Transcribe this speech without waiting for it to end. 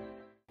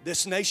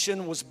This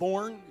nation was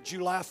born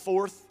July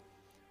 4th,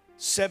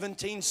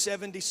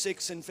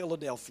 1776 in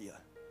Philadelphia.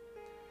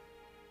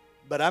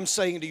 But I'm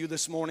saying to you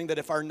this morning that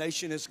if our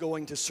nation is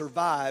going to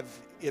survive,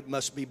 it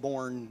must be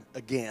born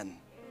again.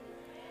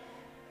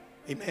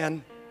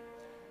 Amen.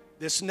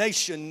 This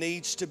nation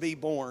needs to be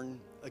born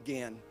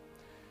again.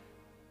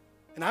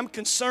 And I'm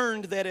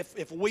concerned that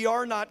if we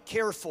are not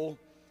careful,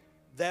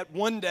 that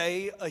one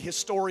day a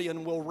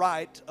historian will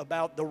write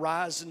about the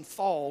rise and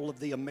fall of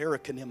the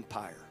American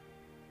empire.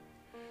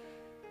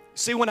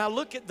 See, when I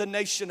look at the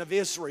nation of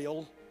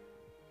Israel,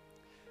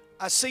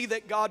 I see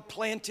that God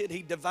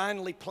He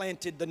divinely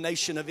planted the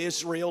nation of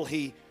Israel.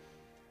 He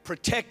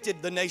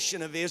protected the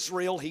nation of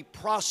Israel. He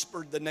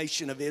prospered the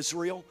nation of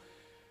Israel.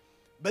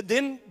 But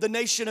then the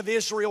nation of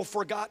Israel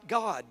forgot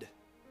God.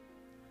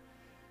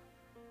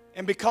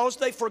 And because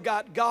they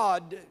forgot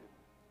God,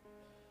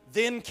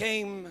 then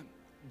came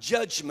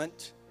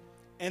judgment,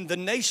 and the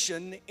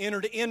nation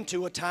entered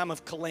into a time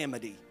of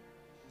calamity.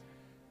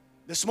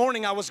 This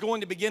morning I was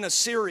going to begin a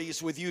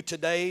series with you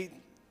today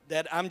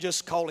that I'm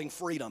just calling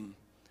Freedom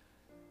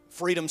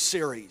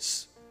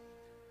Series.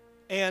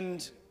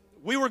 And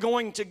we were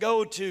going to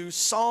go to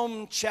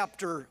Psalm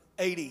chapter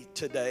 80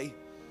 today,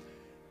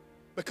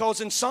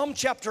 because in Psalm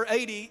chapter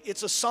 80,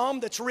 it's a psalm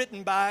that's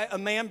written by a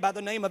man by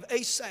the name of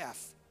Asaph.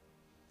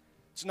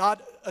 It's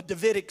not a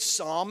Davidic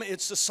psalm,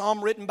 it's a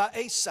psalm written by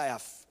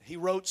Asaph. He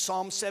wrote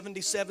Psalm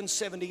 77,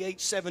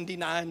 78,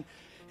 79,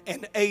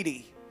 and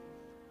 80.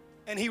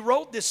 And he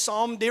wrote this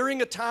psalm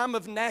during a time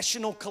of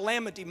national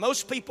calamity.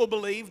 Most people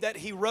believe that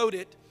he wrote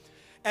it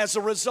as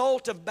a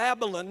result of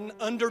Babylon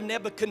under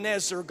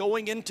Nebuchadnezzar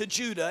going into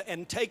Judah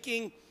and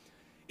taking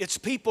its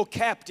people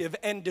captive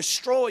and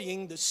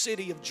destroying the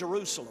city of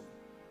Jerusalem.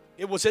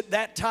 It was at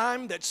that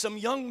time that some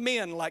young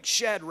men like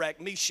Shadrach,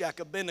 Meshach,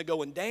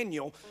 Abednego, and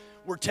Daniel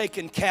were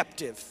taken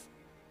captive.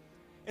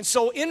 And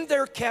so in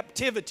their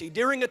captivity,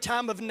 during a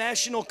time of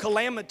national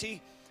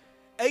calamity,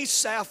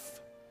 Asaph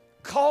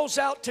calls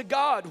out to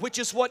God, which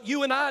is what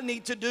you and I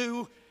need to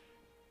do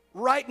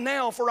right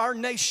now for our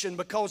nation,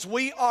 because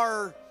we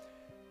are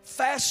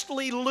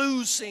fastly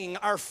losing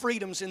our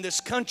freedoms in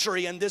this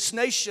country, and this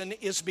nation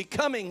is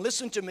becoming,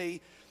 listen to me,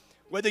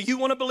 whether you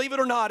want to believe it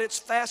or not, it's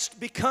fast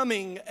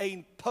becoming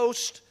a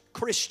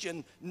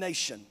post-Christian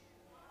nation.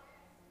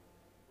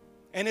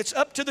 And it's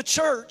up to the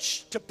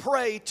church to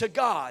pray to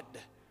God.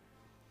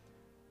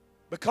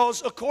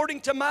 Because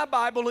according to my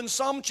Bible in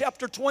Psalm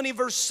chapter 20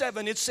 verse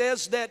 7, it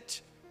says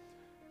that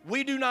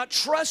we do not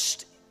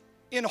trust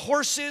in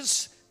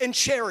horses and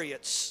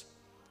chariots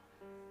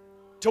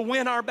to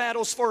win our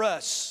battles for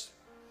us,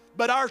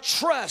 but our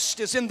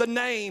trust is in the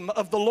name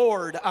of the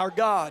Lord our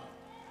God.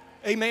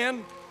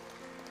 Amen.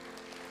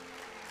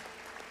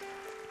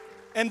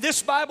 And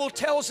this Bible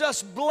tells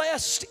us,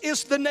 blessed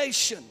is the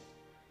nation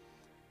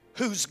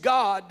whose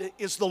God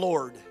is the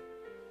Lord.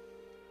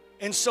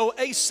 And so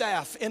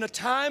Asaph, in a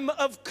time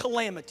of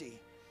calamity,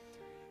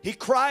 he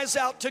cries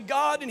out to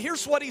God, and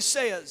here's what he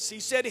says. He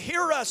said,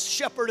 "Hear us,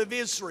 shepherd of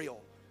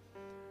Israel,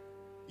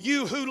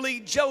 you who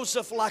lead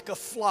Joseph like a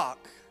flock.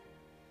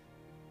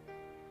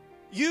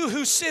 You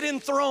who sit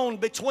enthroned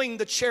between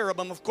the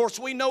cherubim." Of course,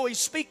 we know he's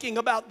speaking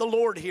about the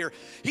Lord here.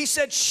 He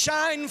said,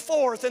 "Shine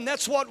forth," and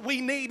that's what we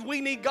need.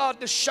 We need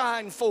God to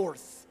shine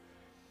forth.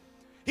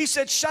 He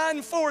said,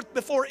 "Shine forth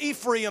before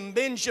Ephraim,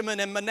 Benjamin,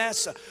 and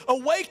Manasseh.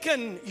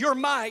 Awaken your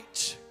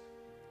might,"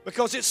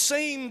 because it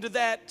seemed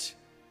that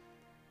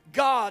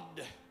God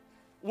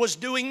was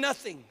doing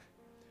nothing.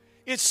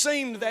 It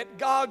seemed that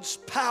God's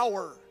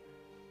power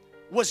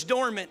was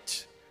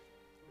dormant.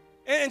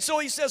 And so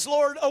he says,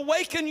 "Lord,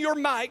 awaken your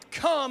might,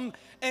 come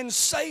and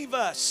save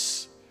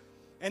us."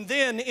 And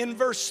then in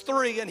verse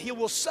 3, and he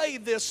will say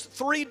this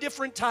 3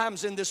 different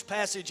times in this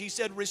passage, he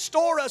said,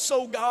 "Restore us,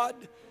 O God.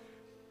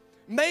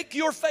 Make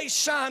your face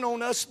shine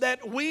on us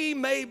that we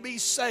may be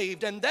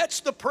saved." And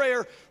that's the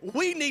prayer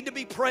we need to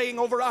be praying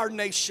over our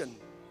nation.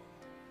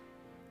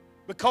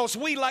 Because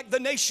we, like the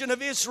nation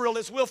of Israel,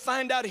 as we'll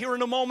find out here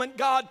in a moment,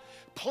 God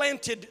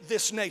planted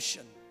this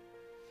nation.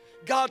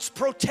 God's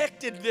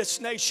protected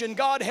this nation.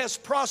 God has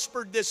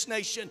prospered this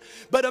nation.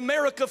 But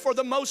America, for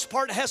the most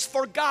part, has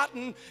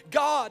forgotten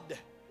God.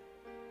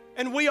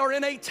 And we are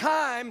in a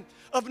time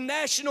of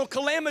national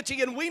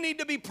calamity, and we need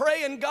to be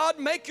praying, "God,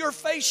 make your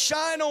face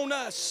shine on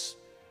us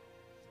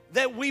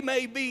that we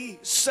may be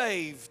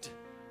saved."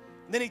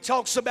 And then he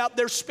talks about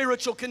their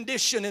spiritual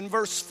condition in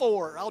verse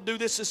 4. I'll do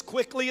this as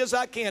quickly as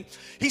I can.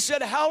 He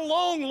said, "How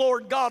long,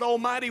 Lord God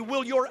Almighty,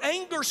 will your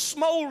anger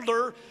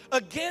smolder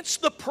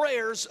against the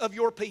prayers of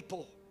your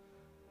people?"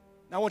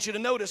 Now I want you to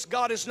notice,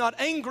 God is not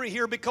angry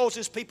here because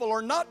his people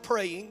are not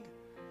praying.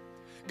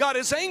 God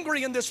is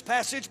angry in this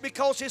passage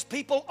because his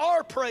people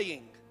are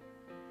praying.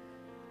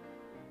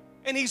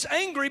 And he's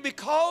angry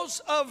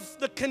because of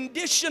the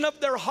condition of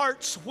their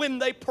hearts when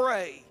they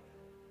pray.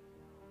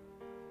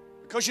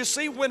 Because you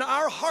see, when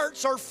our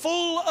hearts are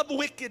full of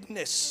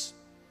wickedness,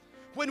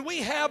 when we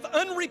have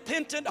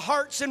unrepentant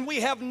hearts and we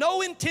have no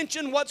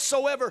intention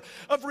whatsoever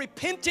of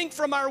repenting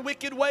from our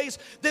wicked ways,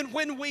 then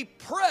when we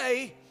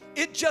pray,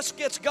 it just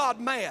gets God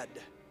mad.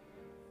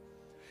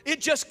 It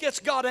just gets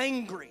God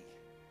angry.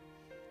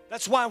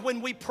 That's why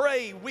when we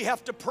pray, we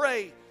have to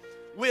pray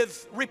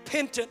with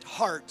repentant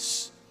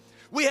hearts.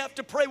 We have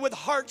to pray with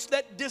hearts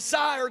that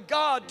desire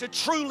God to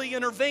truly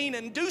intervene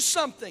and do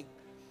something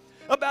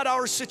about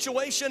our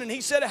situation. And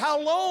he said, how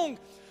long,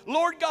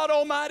 Lord God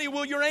Almighty,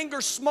 will your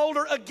anger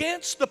smolder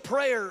against the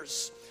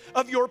prayers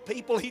of your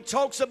people? He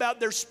talks about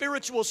their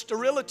spiritual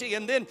sterility,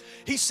 and then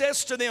he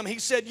says to them, he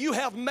said, you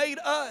have made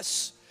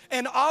us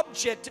an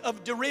object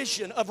of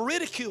derision, of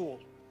ridicule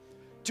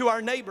to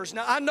our neighbors.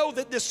 Now, I know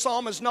that this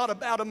psalm is not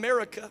about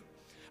America.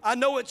 I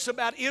know it's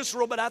about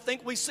Israel, but I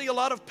think we see a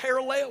lot of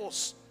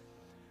parallels.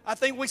 I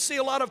think we see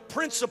a lot of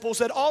principles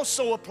that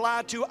also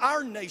apply to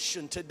our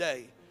nation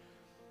today.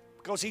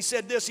 Because he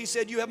said this, he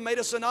said, you have made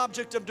us an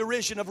object of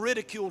derision, of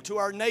ridicule to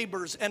our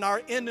neighbors, and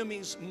our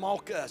enemies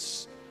mock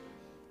us.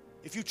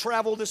 If you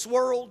travel this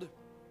world,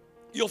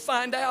 you'll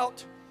find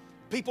out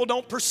people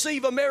don't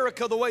perceive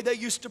America the way they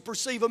used to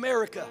perceive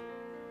America.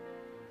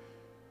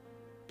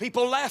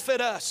 People laugh at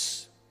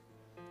us.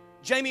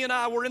 Jamie and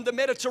I were in the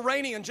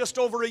Mediterranean just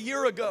over a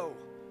year ago,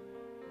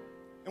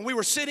 and we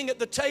were sitting at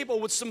the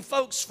table with some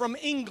folks from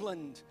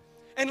England,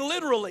 and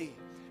literally,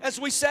 as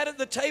we sat at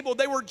the table,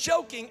 they were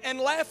joking and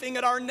laughing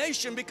at our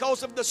nation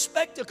because of the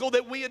spectacle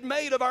that we had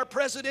made of our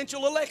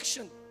presidential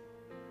election.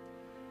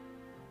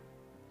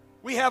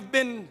 We have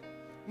been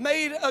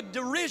made a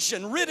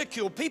derision,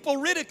 ridicule.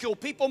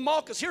 People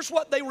mock us. Here's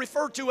what they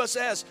refer to us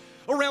as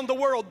around the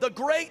world: the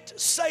great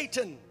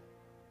Satan.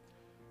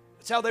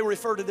 That's how they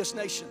refer to this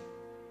nation.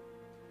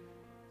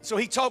 So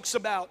he talks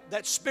about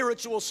that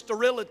spiritual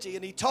sterility,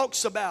 and he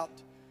talks about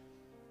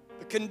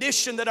the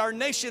condition that our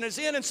nation is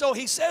in. And so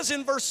he says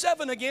in verse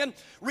 7 again,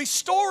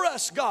 restore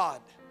us, God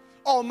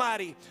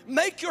Almighty.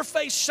 Make your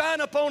face shine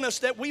upon us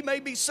that we may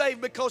be saved,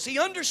 because he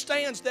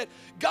understands that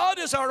God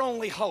is our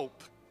only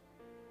hope.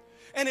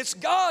 And it's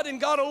God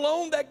and God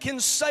alone that can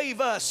save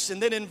us.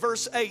 And then in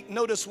verse 8,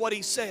 notice what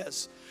he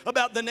says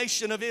about the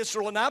nation of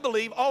Israel, and I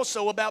believe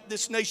also about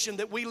this nation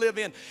that we live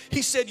in.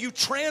 He said, you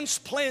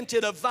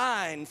transplanted a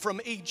vine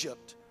from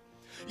Egypt.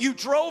 You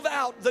drove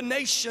out the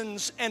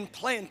nations and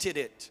planted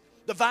it.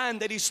 The vine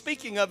that he's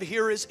speaking of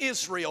here is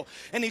Israel.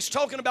 And he's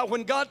talking about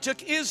when God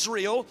took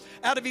Israel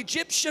out of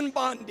Egyptian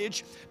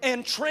bondage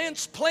and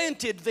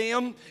transplanted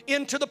them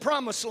into the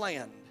promised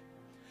land.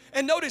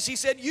 And notice he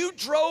said, you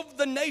drove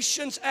the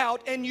nations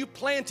out and you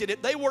planted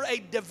it. They were a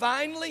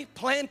divinely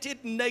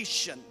planted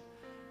nation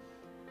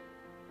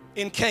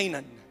in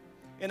Canaan.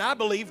 And I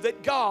believe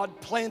that God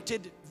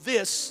planted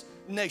this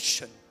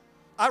nation.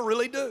 I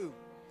really do.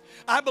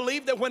 I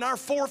believe that when our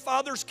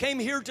forefathers came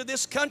here to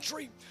this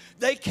country,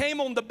 they came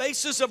on the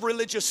basis of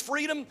religious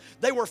freedom.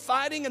 They were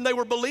fighting and they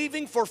were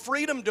believing for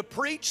freedom to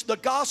preach the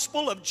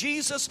gospel of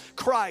Jesus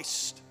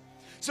Christ.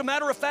 As a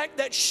matter of fact,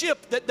 that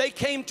ship that they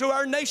came to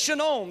our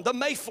nation on, the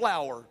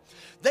Mayflower,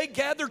 they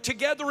gathered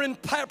together in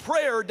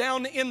prayer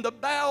down in the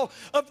bow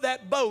of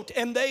that boat,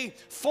 and they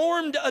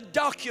formed a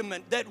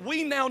document that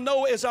we now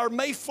know as our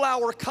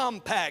Mayflower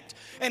Compact.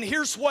 And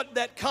here's what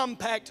that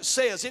compact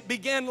says. It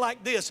began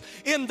like this: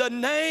 in the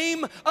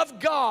name of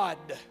God,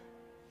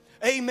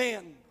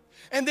 amen.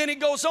 And then it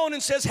goes on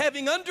and says,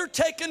 having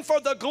undertaken for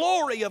the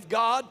glory of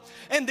God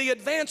and the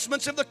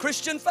advancements of the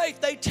Christian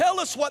faith. They tell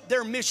us what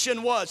their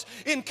mission was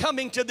in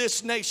coming to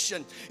this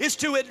nation, is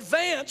to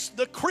advance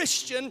the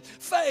Christian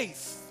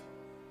faith.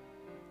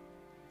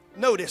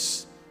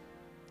 Notice,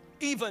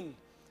 even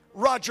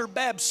Roger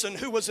Babson,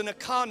 who was an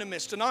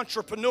economist, an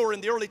entrepreneur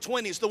in the early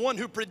 20s, the one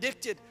who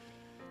predicted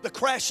the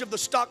crash of the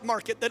stock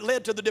market that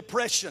led to the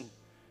Depression.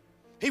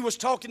 He was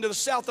talking to the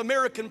South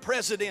American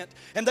president,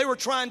 and they were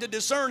trying to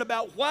discern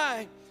about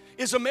why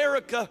is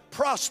America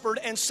prospered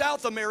and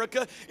South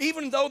America,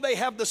 even though they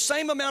have the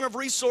same amount of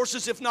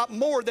resources, if not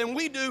more than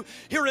we do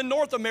here in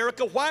North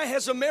America, why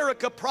has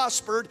America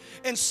prospered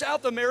and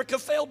South America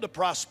failed to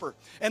prosper?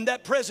 And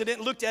that president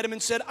looked at him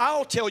and said,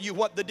 I'll tell you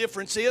what the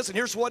difference is. And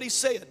here's what he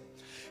said.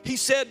 He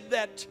said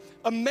that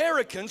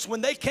Americans, when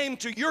they came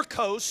to your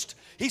coast,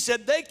 he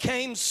said they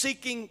came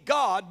seeking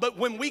God, but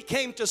when we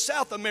came to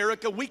South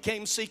America, we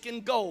came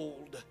seeking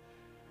gold.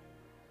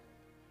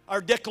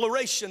 Our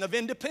Declaration of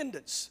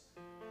Independence.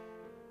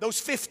 Those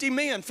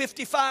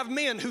 55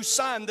 men who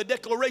signed the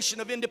Declaration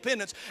of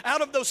Independence,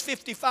 out of those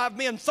 55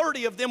 men,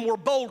 30 of them were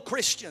bold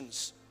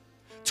Christians.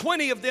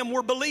 20 of them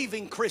were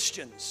believing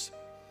Christians.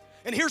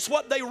 And here's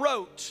what they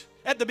wrote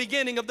at the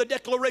beginning of the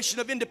Declaration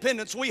of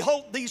Independence. We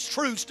hold these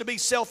truths to be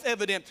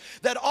self-evident,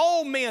 that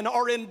all men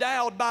are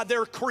endowed by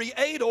their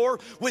Creator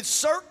with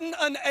certain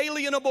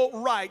unalienable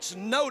rights.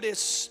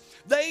 Notice,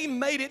 they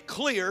made it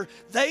clear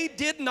they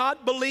did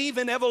not believe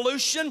in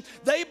evolution.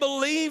 They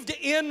believed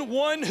in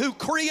one who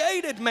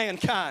created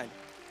mankind,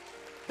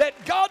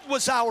 that God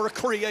was our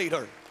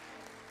creator.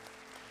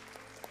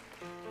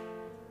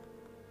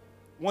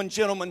 One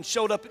gentleman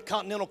showed up at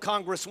Continental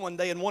Congress one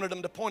day and wanted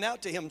them to point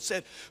out to him,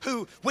 said,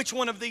 which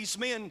one of these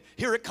men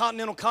here at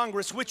Continental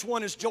Congress, which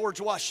one is George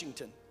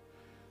Washington?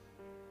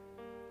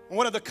 And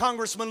one of the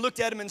congressmen looked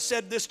at him and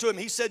said this to him.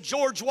 He said,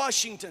 George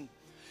Washington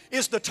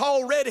is the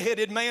tall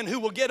red-headed man who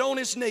will get on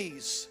his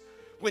knees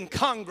when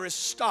Congress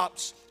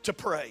stops to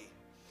pray.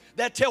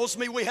 That tells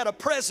me we had a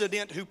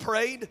president who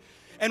prayed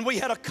and we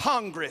had a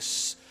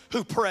Congress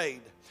who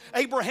prayed.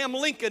 Abraham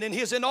Lincoln in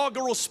his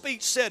inaugural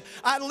speech said,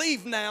 "I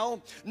leave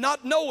now,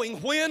 not knowing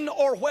when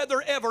or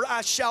whether ever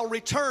I shall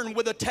return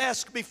with a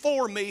task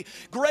before me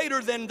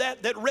greater than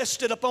that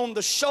rested upon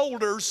the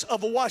shoulders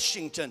of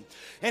Washington."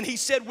 And he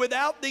said,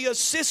 "Without the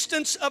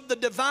assistance of the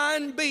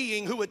divine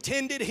being who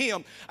attended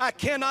him, I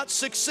cannot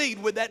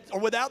succeed with that, or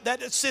without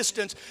that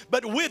assistance,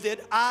 but with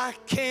it I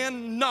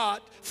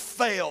cannot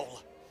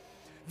fail."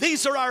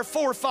 These are our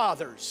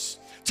forefathers.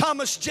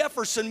 Thomas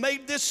Jefferson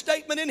made this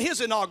statement in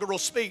his inaugural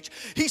speech.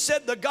 He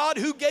said, "The God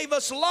who gave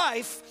us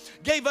life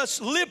gave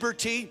us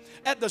liberty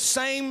at the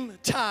same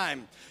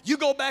time." You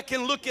go back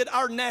and look at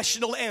our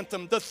national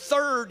anthem, the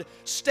third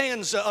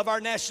stanza of our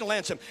national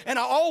anthem. And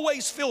I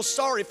always feel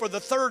sorry for the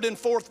third and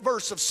fourth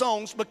verse of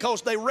songs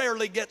because they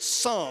rarely get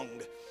sung.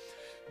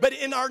 But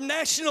in our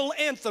national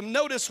anthem,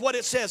 notice what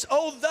it says.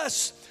 "Oh,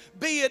 thus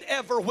be it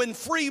ever when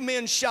free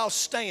men shall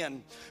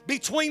stand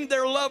between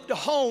their loved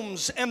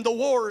homes and the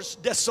war's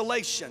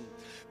desolation.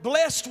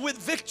 Blessed with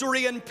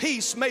victory and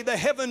peace may the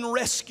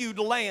heaven-rescued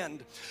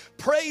land.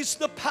 Praise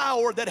the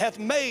power that hath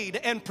made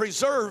and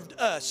preserved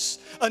us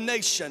a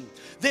nation.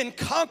 Then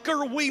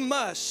conquer we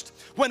must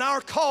when our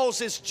cause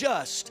is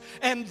just.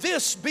 And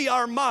this be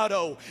our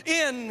motto,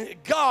 in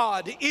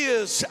God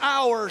is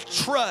our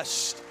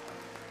trust."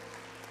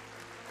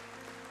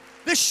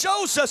 This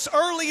shows us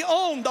early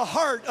on the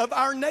heart of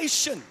our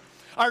nation.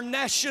 Our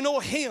national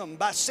hymn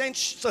by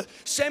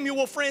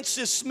Samuel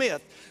Francis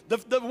Smith.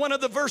 One of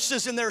the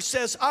verses in there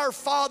says, "Our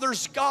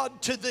fathers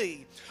God to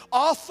thee,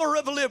 author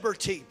of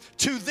liberty,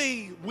 to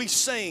thee we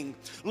sing.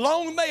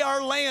 Long may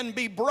our land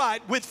be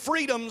bright with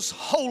freedom's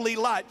holy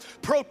light.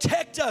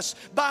 Protect us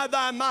by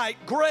thy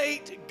might,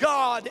 great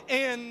God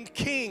and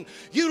King."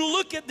 You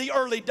look at the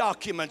early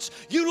documents,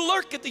 you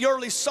look at the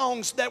early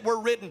songs that were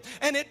written,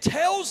 and it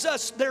tells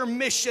us their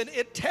mission.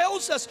 It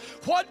tells us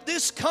what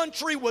this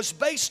country was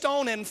based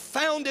on and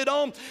founded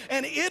on,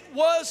 and it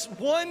was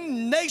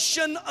one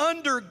nation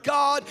under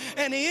God,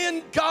 and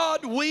in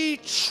God we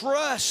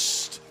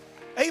trust.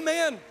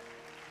 Amen.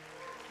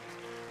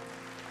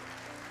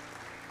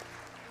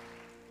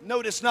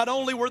 Notice, not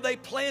only were they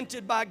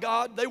planted by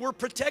God, they were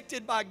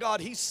protected by God.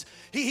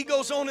 He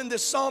goes on in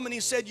this psalm and he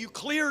said, "You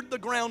cleared the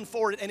ground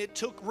for it and it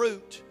took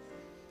root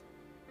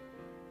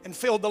and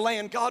filled the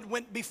land." God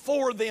went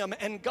before them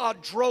and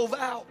God drove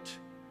out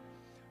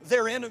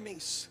their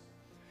enemies.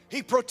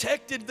 He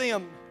protected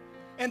them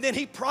and then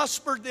He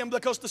prospered them,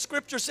 because the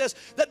scripture says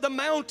that the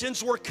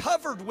mountains were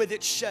covered with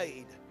its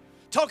shade.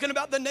 Talking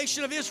about the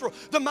nation of Israel,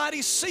 the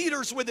mighty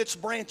cedars with its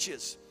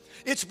branches.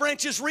 Its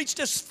branches reached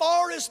as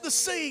far as the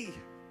sea.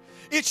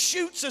 It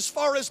shoots as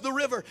far as the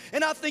river.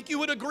 And I think you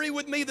would agree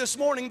with me this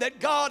morning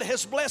that God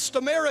has blessed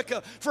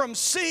America from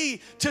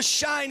sea to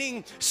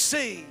shining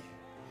sea.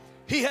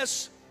 He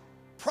has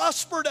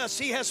prospered us.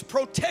 He has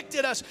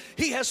protected us.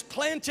 He has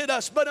planted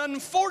us. But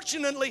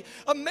unfortunately,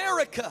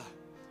 America,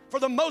 for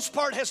the most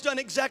part, has done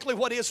exactly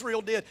what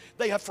Israel did.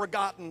 They have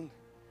forgotten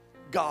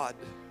God.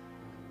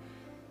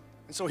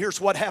 And so here's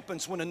what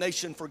happens when a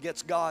nation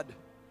forgets God.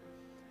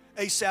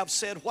 Asaph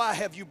said, "Why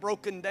have you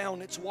broken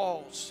down its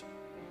walls,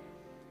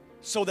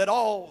 so that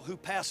all who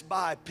pass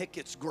by pick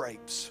its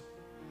grapes?"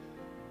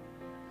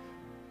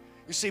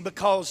 You see,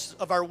 because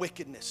of our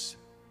wickedness,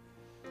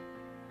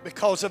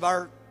 because of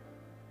our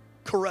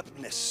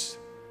corruptness,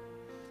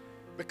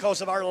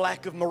 because of our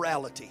lack of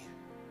morality,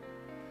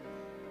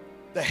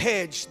 the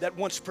hedge that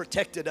once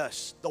protected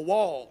us, the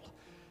wall,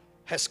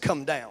 has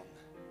come down.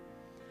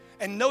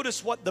 And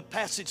notice what the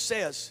passage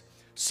says,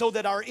 so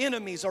that our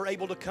enemies are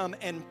able to come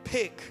and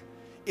pick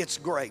its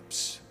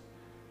grapes.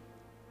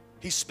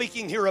 He's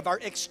speaking here of our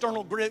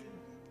external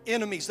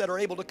enemies that are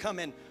able to come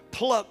and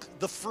pluck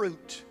the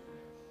fruit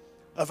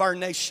of our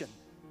nation.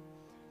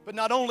 But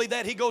not only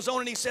that, he goes on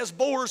and he says,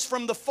 "Boars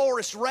from the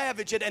forest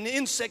ravage it, and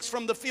insects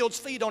from the fields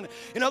feed on it."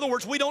 In other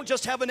words, we don't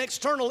just have an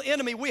external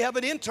enemy, we have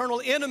an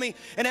internal enemy.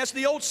 And as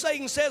the old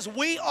saying says,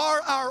 we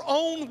are our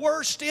own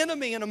worst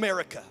enemy in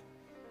America.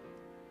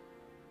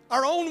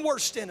 Our own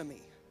worst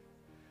enemy.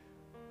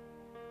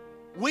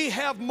 We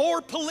have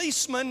more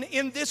policemen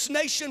in this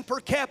nation per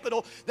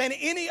capita than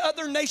any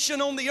other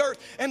nation on the earth.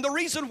 And the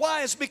reason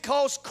why is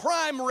because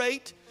crime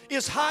rate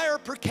is higher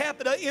per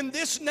capita in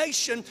this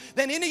nation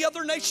than any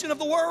other nation of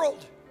the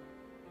world.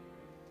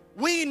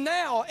 We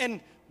now, and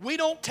we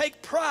don't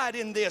take pride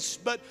in this,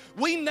 but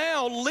we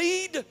now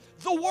lead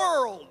the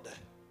world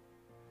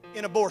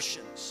in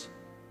abortions.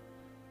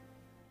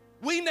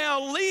 We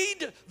now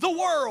lead the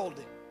world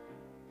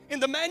in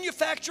the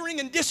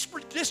manufacturing and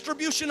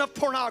distribution of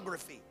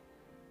pornography.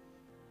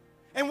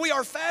 And we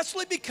are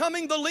fastly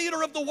becoming the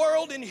leader of the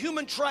world in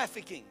human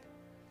trafficking.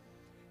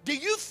 Do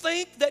you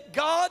think that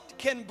God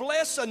can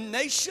bless a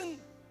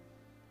nation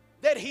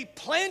that He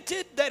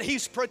planted, that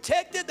He's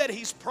protected, that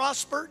He's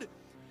prospered,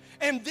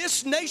 and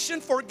this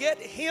nation forget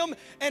Him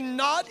and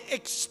not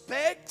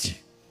expect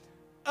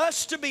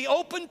us to be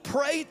open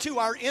prey to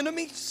our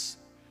enemies?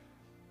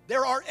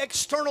 There are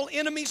external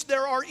enemies,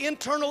 there are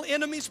internal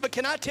enemies, but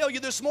can I tell you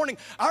this morning,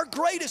 our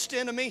greatest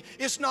enemy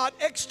is not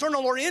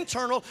external or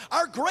internal.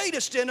 Our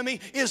greatest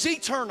enemy is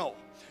eternal.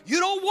 You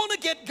don't want to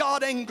get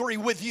God angry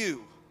with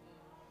you.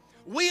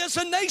 We as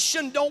a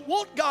nation don't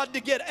want God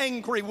to get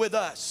angry with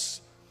us.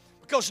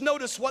 Because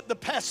notice what the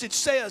passage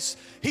says.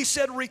 He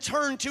said,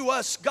 return to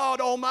us,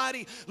 God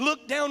Almighty.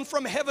 Look down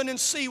from heaven and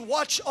see.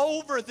 Watch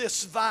over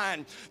this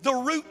vine. The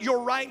root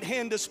your right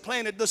hand has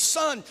planted. The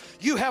son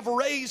you have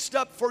raised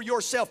up for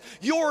yourself.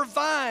 Your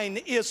vine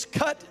is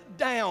cut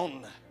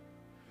down.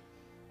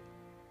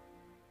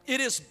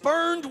 It is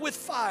burned with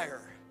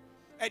fire.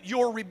 At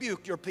your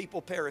rebuke, your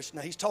people perish.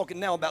 Now he's talking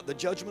now about the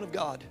judgment of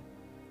God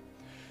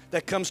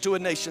that comes to a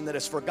nation that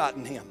has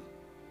forgotten him.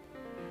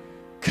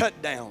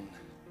 Cut down,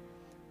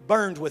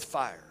 burned with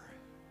fire,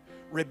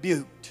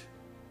 rebuked,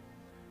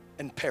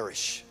 and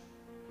perish.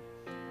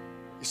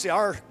 You see,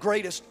 our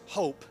greatest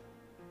hope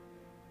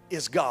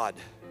is God,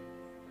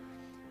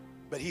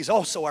 but he's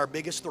also our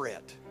biggest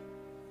threat.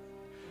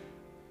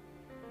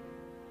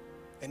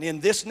 And in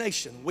this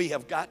nation, we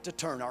have got to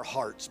turn our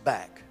hearts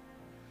back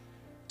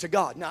to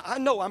God. Now, I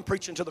know I'm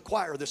preaching to the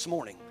choir this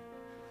morning,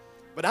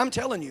 but I'm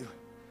telling you,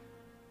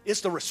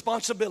 it's the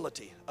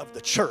responsibility of the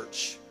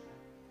church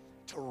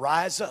to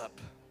rise up.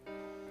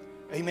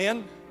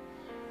 Amen?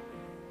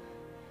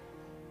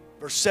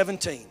 Verse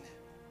 17,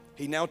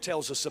 he now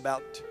tells us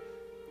about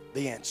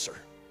the answer.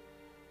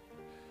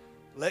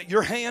 Let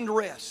your hand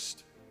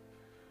rest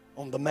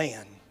on the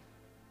man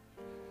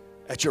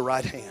at your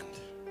right hand.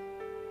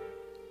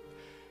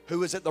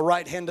 Who is at the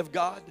right hand of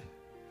God?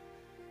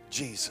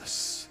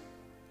 Jesus.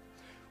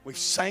 We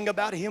sang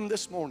about him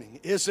this morning.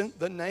 Isn't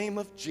the name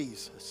of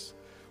Jesus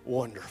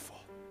wonderful?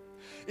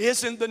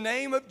 Isn't the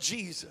name of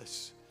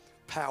Jesus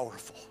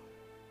powerful?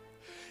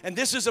 And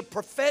this is a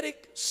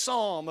prophetic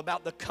psalm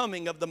about the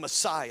coming of the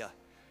Messiah.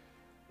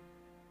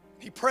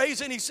 He prays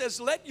and he says,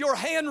 let your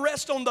hand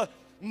rest on the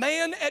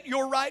man at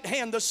your right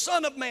hand, the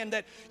Son of Man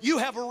that you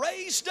have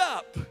raised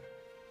up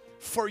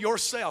for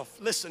yourself.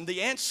 Listen,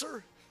 the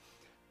answer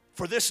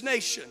for this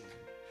nation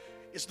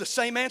is the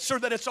same answer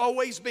that it's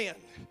always been.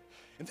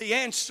 And the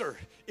answer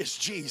is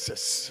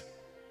Jesus.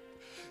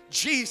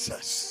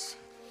 Jesus.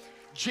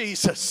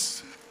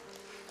 Jesus.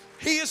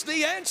 He is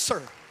the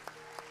answer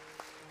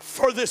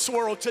for this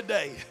world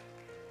today.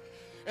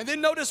 And then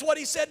notice what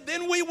he said,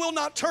 then we will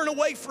not turn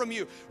away from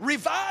you.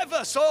 Revive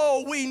us.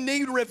 Oh, we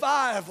need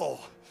revival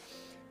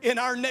in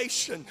our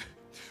nation.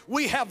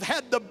 We have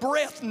had the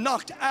breath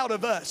knocked out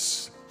of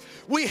us.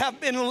 We have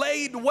been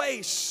laid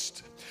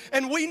waste.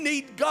 And we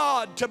need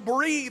God to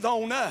breathe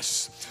on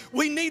us.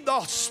 We need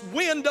the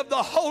wind of the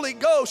Holy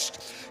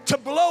Ghost to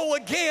blow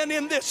again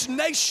in this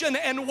nation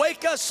and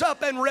wake us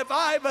up and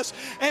revive us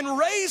and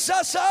raise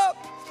us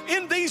up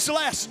in these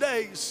last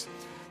days.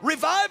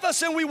 Revive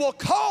us and we will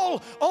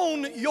call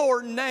on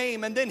your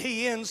name. And then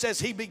he ends as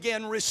he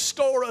began,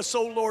 restore us,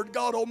 O Lord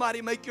God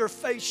Almighty, make your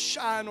face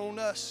shine on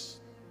us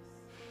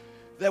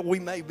that we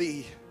may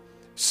be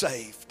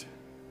saved.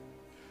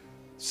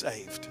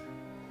 Saved.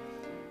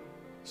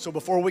 So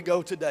before we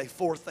go today,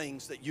 4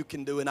 things that you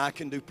can do and I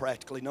can do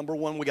practically. Number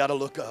 1, we got to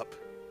look up.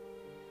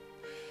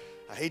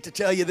 I hate to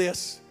tell you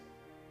this,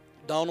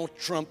 Donald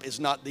Trump is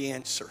not the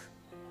answer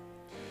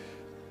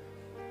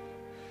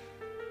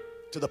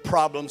to the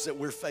problems that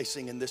we're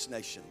facing in this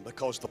nation,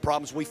 because the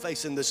problems we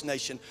face in this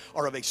nation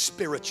are of a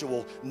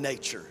spiritual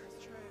nature.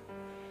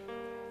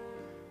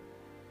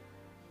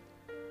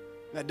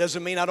 That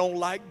doesn't mean I don't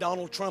like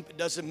Donald Trump. It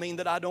doesn't mean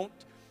that I don't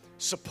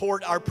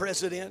support our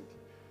president.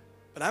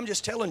 But I'm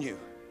just telling you,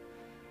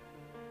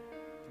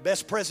 the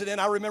best president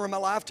I remember in my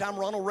lifetime,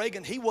 Ronald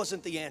Reagan, he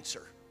wasn't the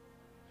answer.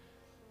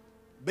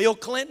 Bill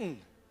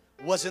Clinton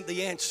wasn't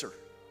the answer.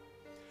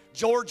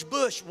 George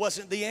Bush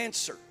wasn't the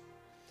answer.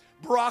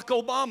 Barack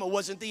Obama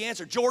wasn't the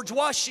answer. George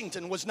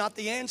Washington was not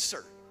the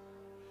answer.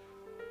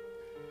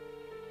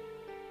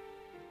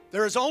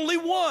 There is only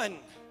one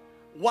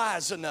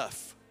wise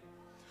enough.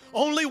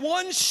 Only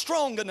one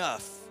strong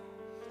enough.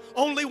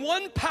 Only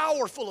one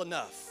powerful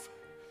enough.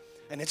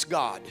 And it's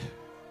God.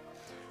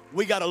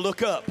 We got to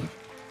look up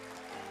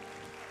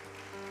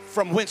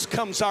from whence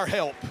comes our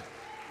help.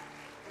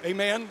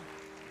 Amen.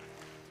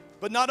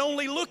 But not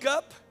only look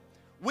up,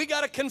 we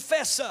got to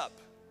confess up.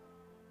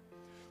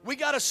 We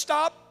got to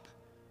stop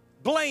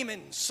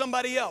blaming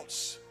somebody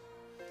else.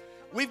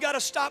 We've got to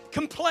stop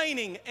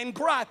complaining and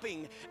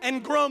griping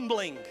and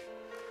grumbling,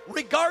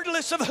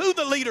 regardless of who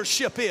the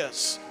leadership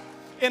is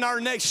in our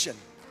nation.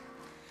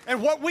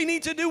 And what we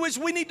need to do is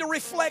we need to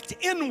reflect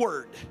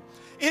inward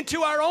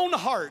into our own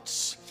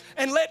hearts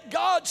and let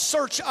God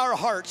search our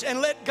hearts and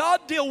let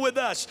God deal with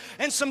us,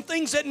 and some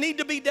things that need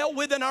to be dealt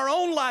with in our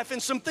own life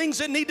and some things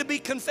that need to be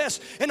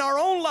confessed in our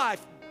own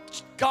life.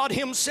 God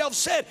himself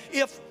said,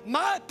 if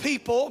my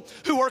people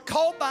who are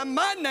called by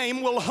my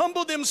name will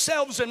humble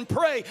themselves and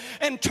pray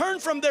and turn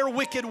from their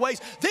wicked ways,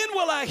 then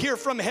will I hear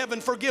from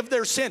heaven, forgive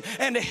their sin,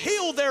 and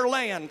heal their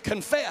land.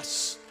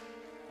 Confess.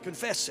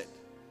 Confess it.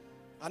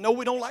 I know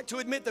we don't like to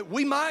admit that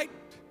we might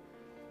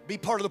be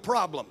part of the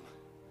problem.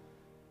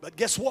 But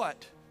guess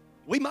what?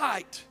 we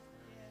might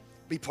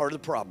be part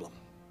of the problem.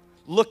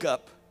 Look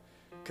up,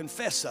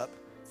 confess up.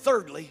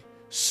 Thirdly,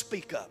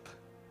 speak up.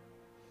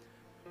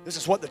 This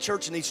is what the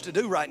church needs to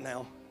do right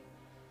now,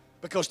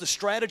 because the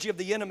strategy of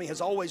the enemy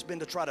has always been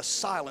to try to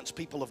silence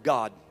people of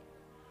God.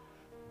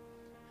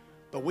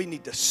 But we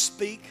need to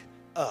speak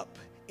up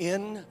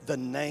in the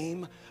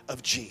name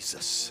of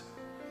Jesus.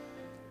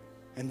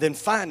 And then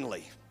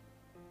finally,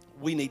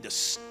 we need to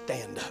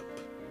stand up.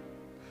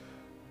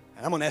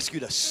 And I'm going to ask you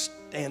to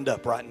stand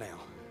up right now.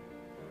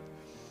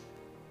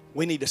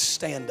 We need to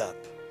stand up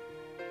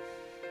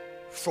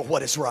for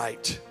what is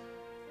right.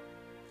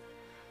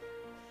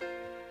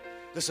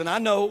 Listen, I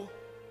know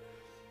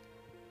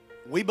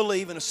we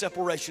believe in a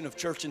separation of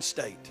church and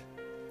state.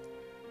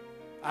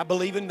 I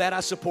believe in that. I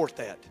support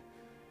that.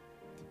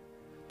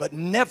 But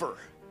never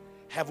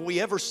have we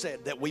ever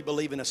said that we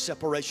believe in a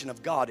separation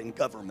of God and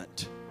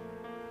government.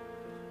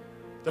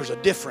 There's a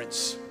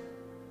difference,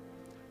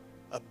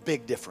 a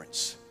big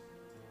difference.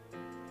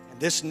 And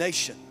this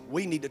nation,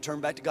 we need to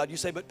turn back to God. You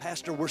say, but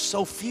Pastor, we're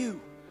so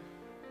few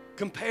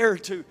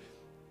compared to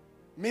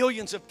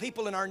millions of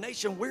people in our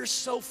nation. We're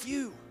so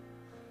few.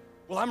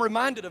 Well, I'm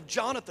reminded of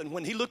Jonathan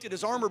when he looked at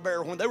his armor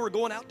bearer when they were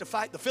going out to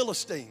fight the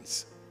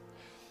Philistines.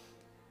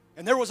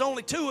 And there was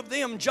only two of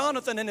them,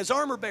 Jonathan and his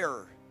armor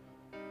bearer,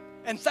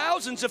 and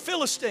thousands of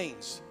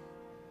Philistines.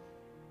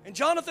 And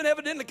Jonathan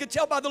evidently could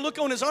tell by the look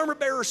on his armor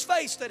bearer's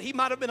face that he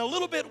might have been a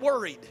little bit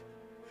worried.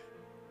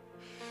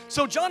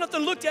 So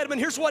Jonathan looked at him,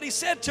 and here's what he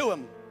said to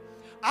him.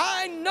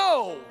 I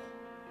know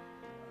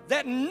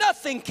that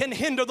nothing can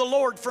hinder the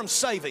Lord from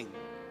saving,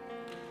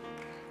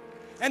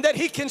 and that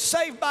he can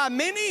save by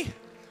many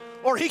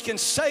or he can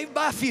save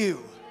by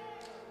few.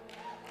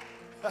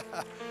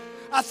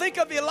 I think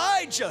of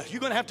Elijah.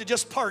 You're going to have to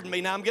just pardon me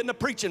now. I'm getting a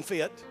preaching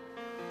fit.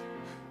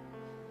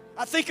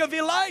 I think of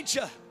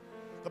Elijah.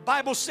 The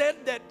Bible said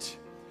that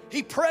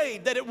he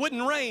prayed that it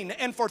wouldn't rain,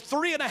 and for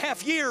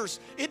 3.5 years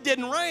it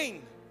didn't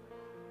rain.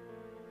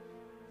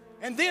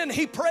 And then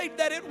he prayed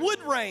that it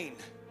would rain,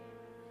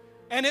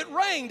 and it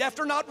rained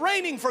after not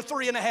raining for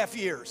 3.5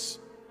 years.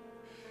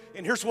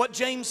 And here's what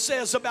James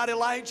says about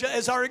Elijah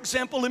as our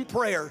example in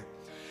prayer.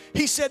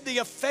 He said, the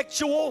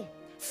effectual,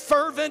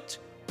 fervent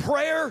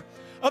prayer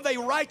of a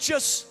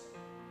righteous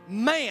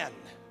man.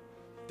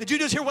 Did you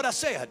just hear what I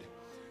said?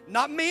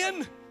 Not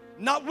men,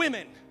 not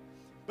women,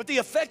 but the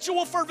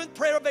effectual, fervent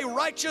prayer of a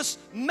righteous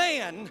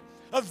man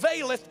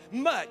availeth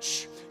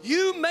much.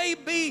 You may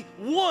be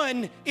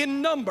one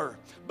in number,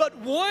 but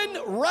one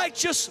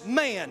righteous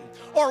man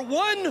or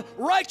one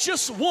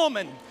righteous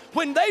woman,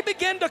 when they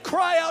begin to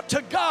cry out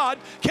to God,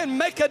 can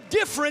make a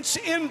difference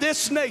in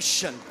this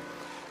nation.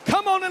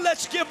 Come on and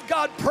let's give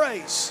God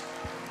praise.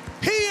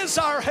 He is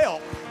our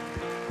help.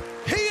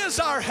 He is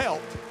our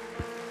help.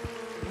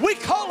 We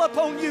call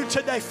upon you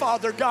today,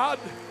 Father God.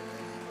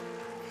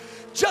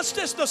 Just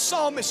as the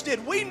psalmist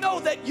did, we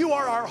know that you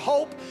are our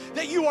hope,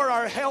 that you are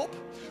our help.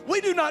 We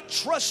do not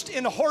trust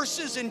in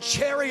horses and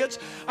chariots.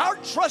 Our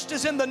trust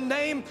is in the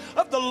name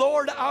of the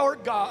Lord our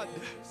God.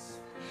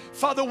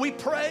 Father, we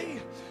pray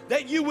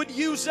that you would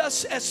use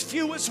us as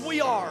few as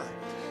we are,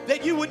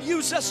 that you would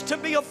use us to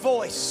be a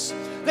voice,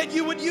 that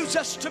you would use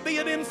us to be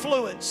an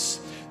influence,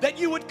 that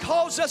you would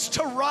cause us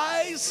to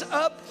rise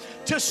up,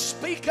 to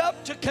speak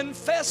up, to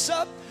confess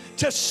up,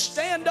 to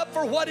stand up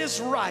for what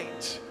is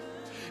right,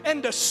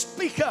 and to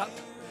speak up.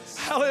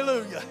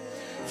 Hallelujah.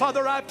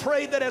 Father, I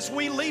pray that as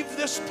we leave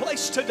this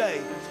place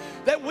today,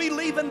 that we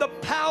leave in the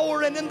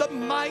power and in the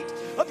might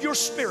of your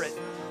Spirit.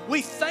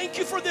 We thank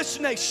you for this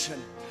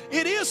nation.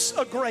 It is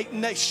a great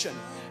nation,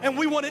 and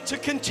we want it to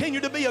continue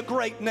to be a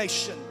great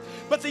nation.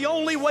 But the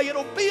only way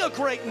it'll be a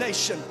great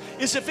nation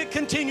is if it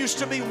continues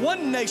to be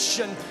one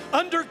nation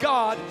under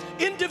God,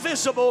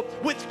 indivisible,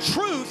 with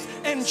truth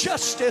and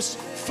justice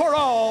for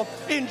all.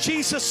 In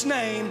Jesus'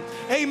 name,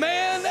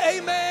 amen,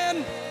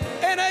 amen,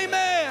 and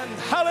amen.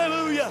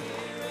 Hallelujah.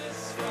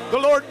 The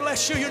Lord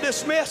bless you. You're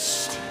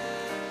dismissed.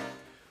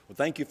 Well,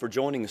 thank you for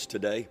joining us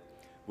today.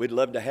 We'd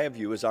love to have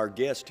you as our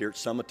guest here at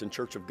Summerton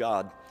Church of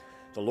God.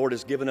 The Lord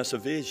has given us a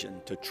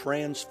vision to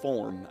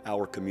transform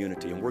our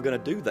community, and we're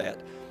going to do that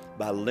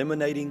by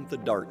eliminating the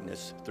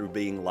darkness through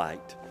being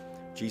light.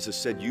 Jesus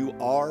said, you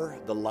are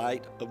the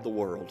light of the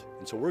world.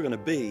 And so we're going to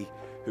be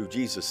who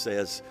Jesus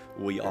says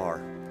we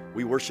are.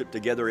 We worship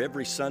together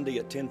every Sunday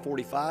at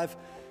 10:45,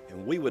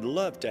 and we would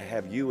love to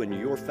have you and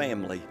your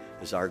family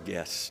as our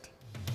guest.